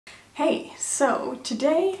Hey, so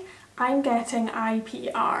today I'm getting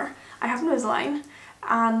IPR. I have Invisalign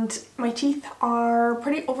and my teeth are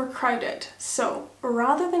pretty overcrowded, so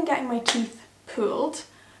rather than getting my teeth pulled,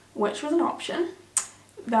 which was an option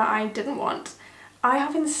that I didn't want, I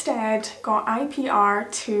have instead got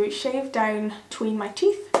IPR to shave down between my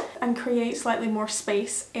teeth and create slightly more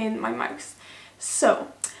space in my mouth. So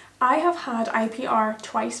I have had IPR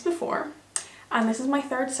twice before, and this is my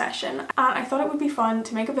third session, and I thought it would be fun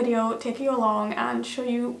to make a video, take you along and show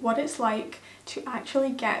you what it's like to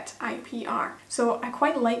actually get IPR. So I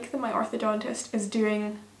quite like that my orthodontist is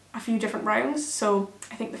doing a few different rounds. So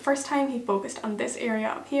I think the first time he focused on this area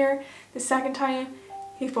up here, the second time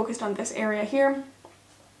he focused on this area here.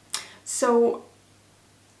 So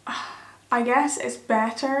I guess it's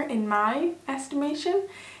better in my estimation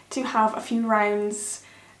to have a few rounds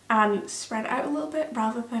and spread it out a little bit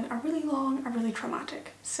rather than a really long, a really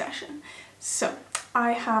traumatic session. So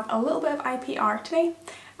I have a little bit of IPR today.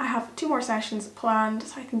 I have 2 more sessions planned,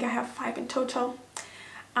 so I think I have 5 in total.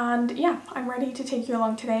 And yeah, I'm ready to take you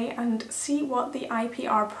along today and see what the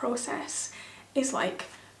IPR process is like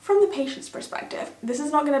from the patient's perspective. This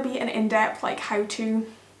is not going to be an in-depth like how-to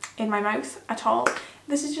in my mouth at all.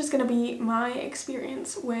 This is just going to be my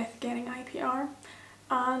experience with getting IPR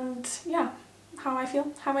and yeah, how I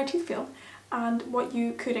feel, how my teeth feel, and what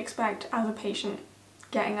you could expect as a patient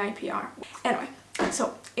getting IPR. Anyway,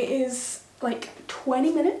 so it is like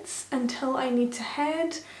 20 minutes until I need to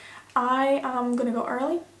head. I am gonna go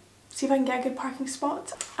early, see if I can get a good parking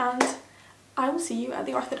spot, and I will see you at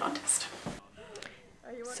the orthodontist.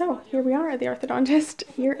 So here we are at the orthodontist.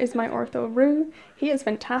 Here is my ortho Roo. He is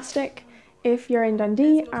fantastic. If you're in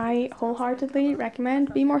Dundee, I wholeheartedly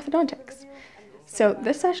recommend Beam Orthodontics. So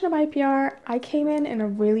this session of IPR, I came in a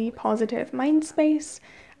really positive mind space,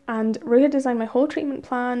 and Roo had designed my whole treatment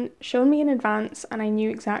plan, shown me in advance, and I knew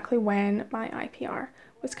exactly when my IPR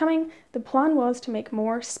was coming. The plan was to make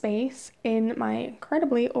more space in my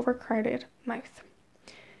incredibly overcrowded mouth.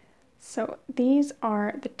 So these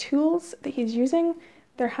are the tools that he's using.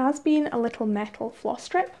 There has been a little metal floss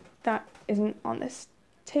strip that isn't on this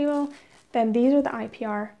table. Then these are the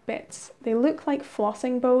IPR bits. They look like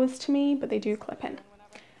flossing bows to me, but they do clip in.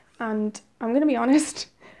 And I'm gonna be honest,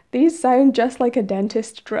 these sound just like a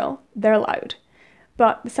dentist drill. They're loud.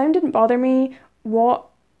 But the sound didn't bother me. What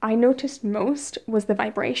I noticed most was the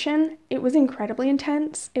vibration. It was incredibly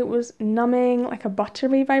intense. It was numbing, like a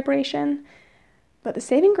buttery vibration. But the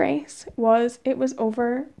saving grace was it was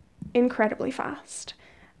over incredibly fast.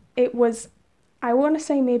 It was, I want to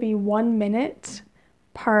say maybe 1 minute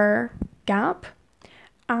per gap,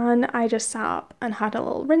 and I just sat up and had a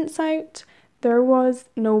little rinse out. There was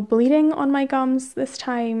no bleeding on my gums this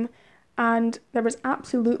time, and there was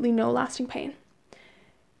absolutely no lasting pain.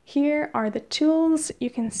 Here are the tools.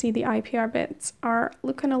 You can see the IPR bits are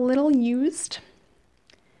looking a little used.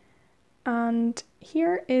 And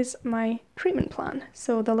here is my treatment plan.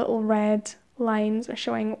 So the little red lines are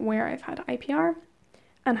showing where I've had IPR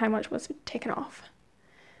and how much was taken off.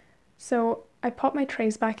 So I popped my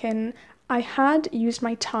trays back in. I had used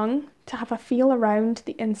my tongue to have a feel around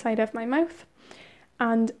the inside of my mouth,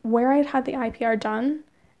 and where I'd had the IPR done,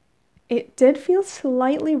 it did feel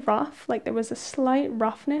slightly rough, like there was a slight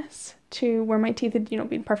roughness to where my teeth had,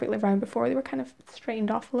 been perfectly round before. They were kind of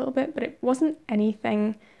straightened off a little bit, but it wasn't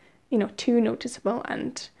anything, too noticeable,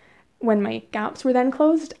 and when my gaps were then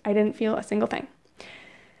closed, I didn't feel a single thing.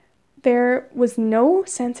 There was no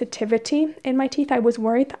sensitivity in my teeth. I was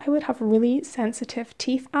worried that I would have really sensitive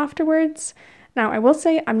teeth afterwards. Now, I will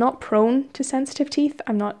say I'm not prone to sensitive teeth.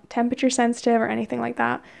 I'm not temperature sensitive or anything like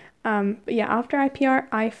that. But yeah, after IPR,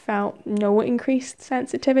 I felt no increased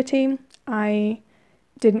sensitivity. I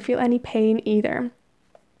didn't feel any pain either.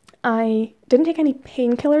 I didn't take any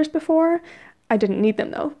painkillers before. I didn't need them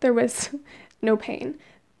though. There was no pain.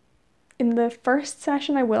 In the first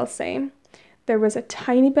session, I will say, there was a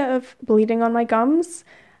tiny bit of bleeding on my gums,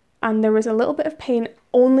 and there was a little bit of pain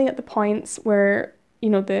only at the points where,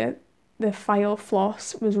 the file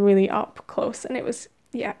floss was really up close, and it was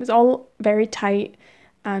all very tight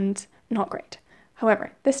and not great.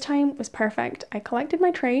 However, this time was perfect. I collected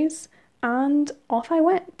my trays and off I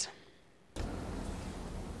went.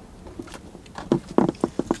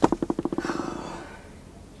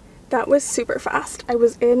 That was super fast. I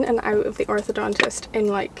was in and out of the orthodontist in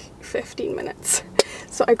like 15 minutes.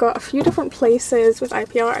 So I got a few different places with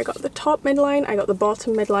IPR. I got the top midline, I got the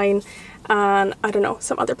bottom midline, and I don't know,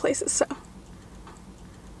 some other places. So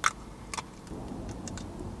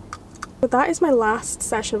that is my last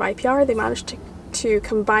session of IPR. They managed to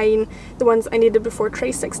combine the ones I needed before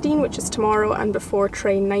tray 16, which is tomorrow, and before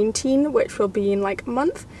tray 19, which will be in like a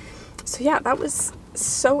month. So yeah, that was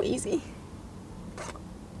so easy.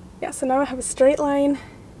 Yeah, so now I have a straight line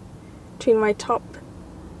between my top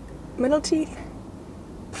middle teeth.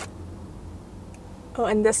 Oh,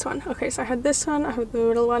 and this one. Okay, so I had this one, I have the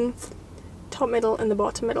middle one, top middle, and the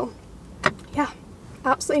bottom middle. Yeah,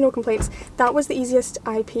 absolutely no complaints. That was the easiest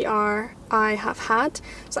IPR I have had.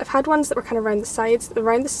 So I've had ones that were kind of around the sides. The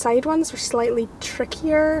round the side ones were slightly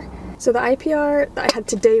trickier. So the IPR that I had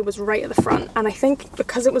today was right at the front, and I think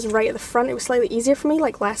because it was right at the front, it was slightly easier for me,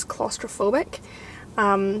 like less claustrophobic.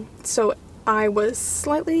 So I was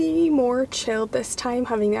slightly more chilled this time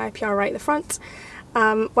having the IPR right at the front.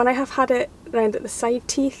 When I have had it round at the side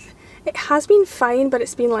teeth, it has been fine, but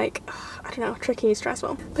it's been like, I don't know, tricky and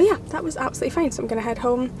stressful. But yeah, that was absolutely fine, so I'm gonna head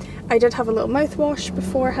home. I did have a little mouthwash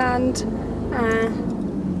beforehand.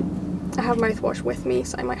 I have mouthwash with me,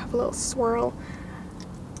 so I might have a little swirl.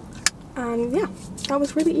 And yeah, that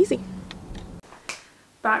was really easy.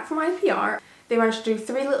 Back from IPR, they managed to do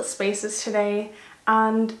 3 little spaces today,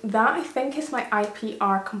 and that I think is my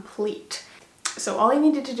IPR complete. So all I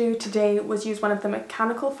needed to do today was use one of the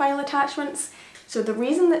mechanical file attachments. So the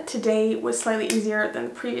reason that today was slightly easier than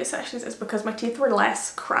the previous sessions is because my teeth were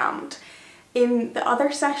less crammed. In the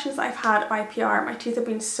other sessions I've had of IPR, my teeth have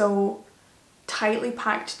been so tightly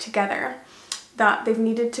packed together that they've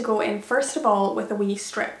needed to go in first of all with a wee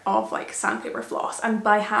strip of like sandpaper floss, and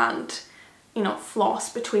by hand, you know,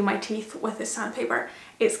 floss between my teeth with this sandpaper.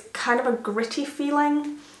 It's kind of a gritty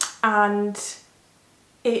feeling, and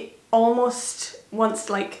it almost wants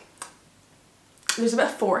like, there's a bit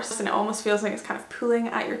of force and it almost feels like it's kind of pulling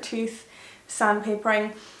at your tooth,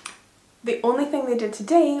 sandpapering. The only thing they did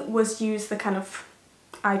today was use the kind of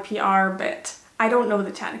IPR bit. I don't know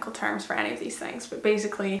the technical terms for any of these things, but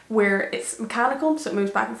basically where it's mechanical, so it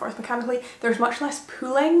moves back and forth mechanically, there's much less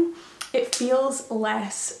pulling. It feels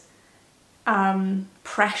less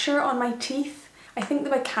pressure on my teeth. I think the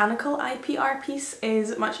mechanical IPR piece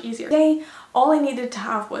is much easier. Today, all I needed to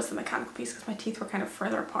have was the mechanical piece because my teeth were kind of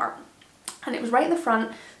further apart. And it was right in the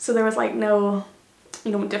front, so there was like no,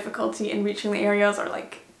 you know, difficulty in reaching the areas or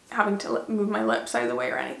like having to move my lips out of the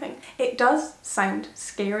way or anything. It does sound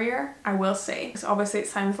scarier, I will say. So obviously it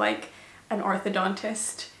sounds like an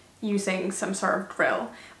orthodontist using some sort of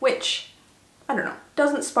drill, which, I don't know,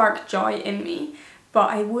 doesn't spark joy in me. But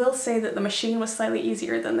I will say that the machine was slightly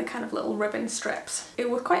easier than the kind of little ribbon strips. It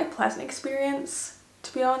was quite a pleasant experience,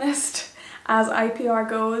 to be honest, as IPR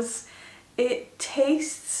goes. It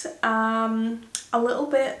tastes a little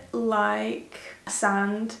bit like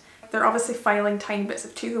sand. They're obviously filing tiny bits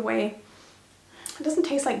of tooth away. It doesn't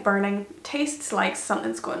taste like burning. It tastes like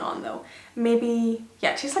something's going on though. Maybe,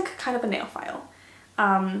 yeah, it tastes like kind of a nail file.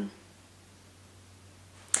 I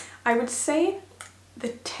would say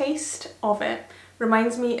the taste of it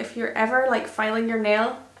reminds me if you're ever like filing your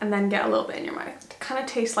nail and then get a little bit in your mouth. It kind of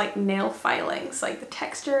tastes like nail filings. Like the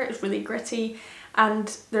texture is really gritty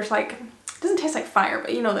and there's like, it doesn't taste like fire,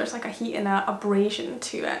 but you know, there's like a heat and a abrasion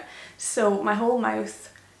to it. So my whole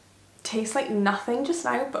mouth tastes like nothing just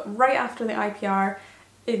now, but right after the IPR,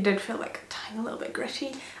 it did feel like a tiny little bit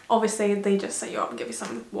gritty. Obviously they just set you up and give you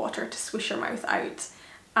some water to swish your mouth out,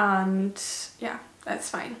 and yeah, that's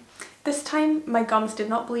fine. This time my gums did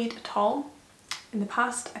not bleed at all. In the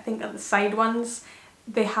past, I think that the side ones,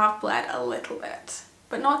 they have bled a little bit,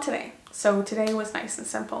 but not today. So today was nice and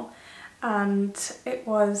simple, and it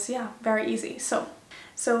was, yeah, very easy. So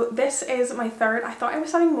this is my third. I thought I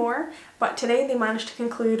was having more, but today they managed to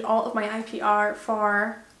conclude all of my IPR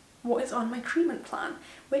for what is on my treatment plan,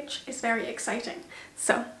 which is very exciting.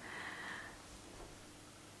 So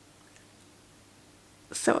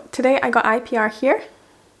today I got IPR here.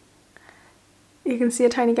 You can see a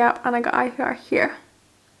tiny gap, and I got IPR here.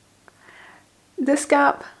 This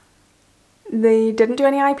gap, they didn't do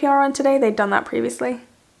any IPR on today, they'd done that previously.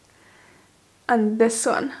 And this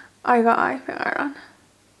one, I got IPR on.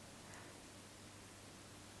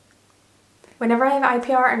 Whenever I have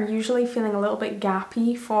IPR, I'm usually feeling a little bit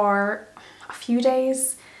gappy for a few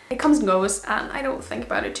days. It comes and goes, and I don't think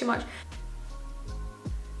about it too much.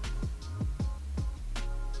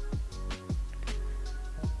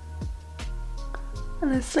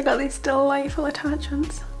 And I still got these delightful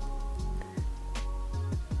attachments.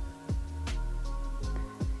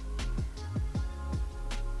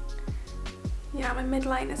 Yeah, my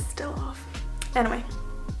midline is still off. Anyway,